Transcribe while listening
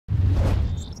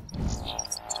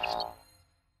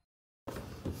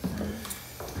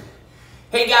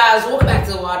Hey guys, welcome back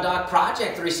to the WODdoc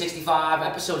Project 365,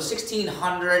 episode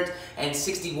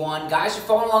 1661. Guys, you're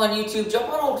following along on YouTube, jump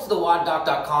on over to the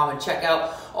WODdoc.com and check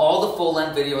out all the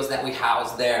full-length videos that we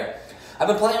house there. I've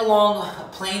been playing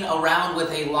around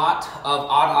with a lot of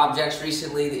odd objects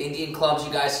recently. The Indian clubs,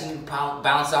 you guys seen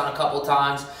bounce out a couple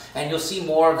times, and you'll see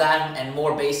more of that and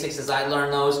more basics as I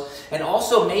learn those. And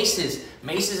also maces.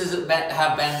 Maces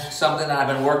have been something that I've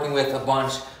been working with a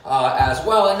bunch as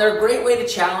well, and they're a great way to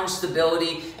challenge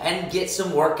stability and get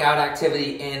some workout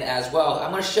activity in as well.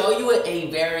 I'm going to show you a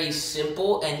very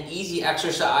simple and easy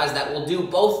exercise that will do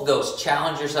both of those.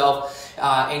 Challenge yourself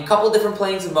in a couple different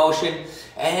planes of motion,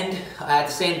 and at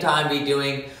the same time be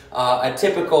doing a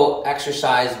typical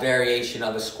exercise variation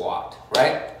of a squat,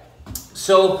 right?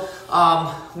 So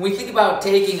when we think about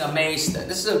taking a mace,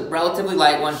 this is a relatively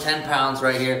light one, 10 pounds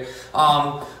right here.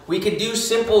 We can do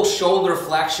simple shoulder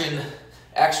flexion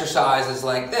exercises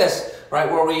like this,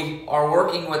 right, where we are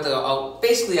working with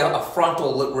basically a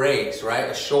frontal raise, right,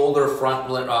 a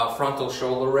frontal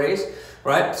shoulder raise,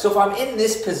 right? So if I'm in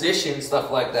this position,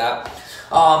 stuff like that,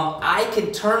 I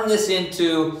can turn this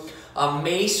into a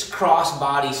Mace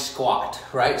crossbody squat,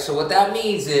 right? So what that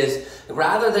means is,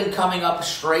 rather than coming up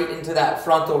straight into that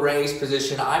frontal raise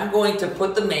position, I'm going to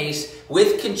put the mace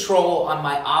with control on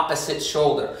my opposite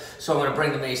shoulder. So I'm going to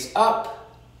bring the mace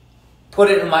up,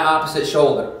 put it in my opposite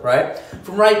shoulder, right?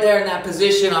 From right there in that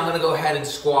position, I'm going to go ahead and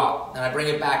squat. And I bring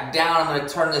it back down. I'm going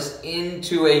to turn this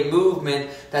into a movement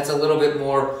that's a little bit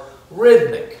more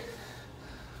rhythmic.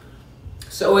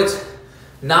 So it's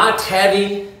not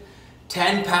heavy,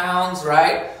 10 pounds,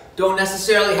 right? Don't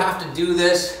necessarily have to do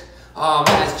this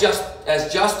as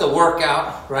just a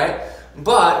workout, right?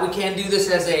 But we can do this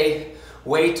as a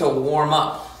way to warm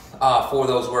up for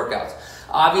those workouts.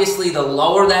 Obviously, the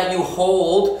lower that you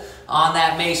hold on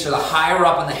that mace, or the higher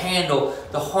up on the handle,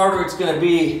 the harder it's going to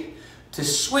be to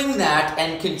swing that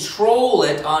and control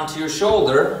it onto your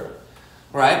shoulder,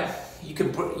 right? You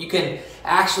can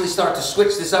actually start to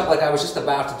switch this up like I was just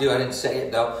about to do. I didn't say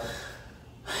it though.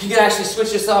 You can actually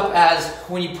switch this up as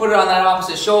when you put it on that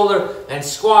opposite shoulder and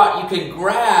squat, you can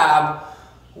grab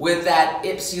with that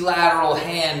ipsilateral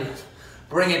hand,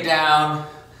 bring it down,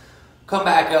 come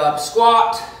back up,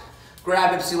 squat,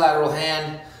 grab ipsilateral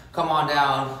hand, come on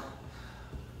down,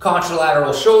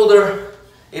 contralateral shoulder,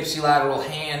 ipsilateral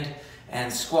hand,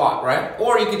 and squat, right?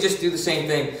 Or you could just do the same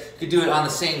thing. You could do it on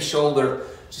the same shoulder,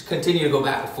 just continue to go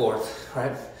back and forth,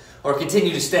 right? Or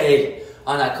continue to stay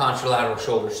on that contralateral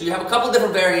shoulder. So you have a couple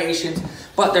different variations,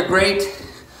 but they're great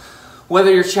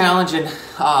whether you're challenging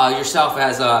yourself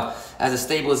as a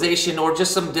stabilization or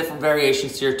just some different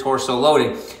variations to your torso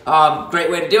loading. Great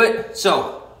way to do it.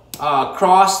 So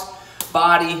cross,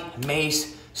 body,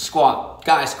 mace, squat.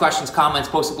 Guys, questions, comments,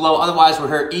 post it below. Otherwise, we're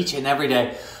here each and every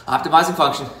day optimizing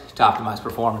function to optimize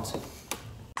performance.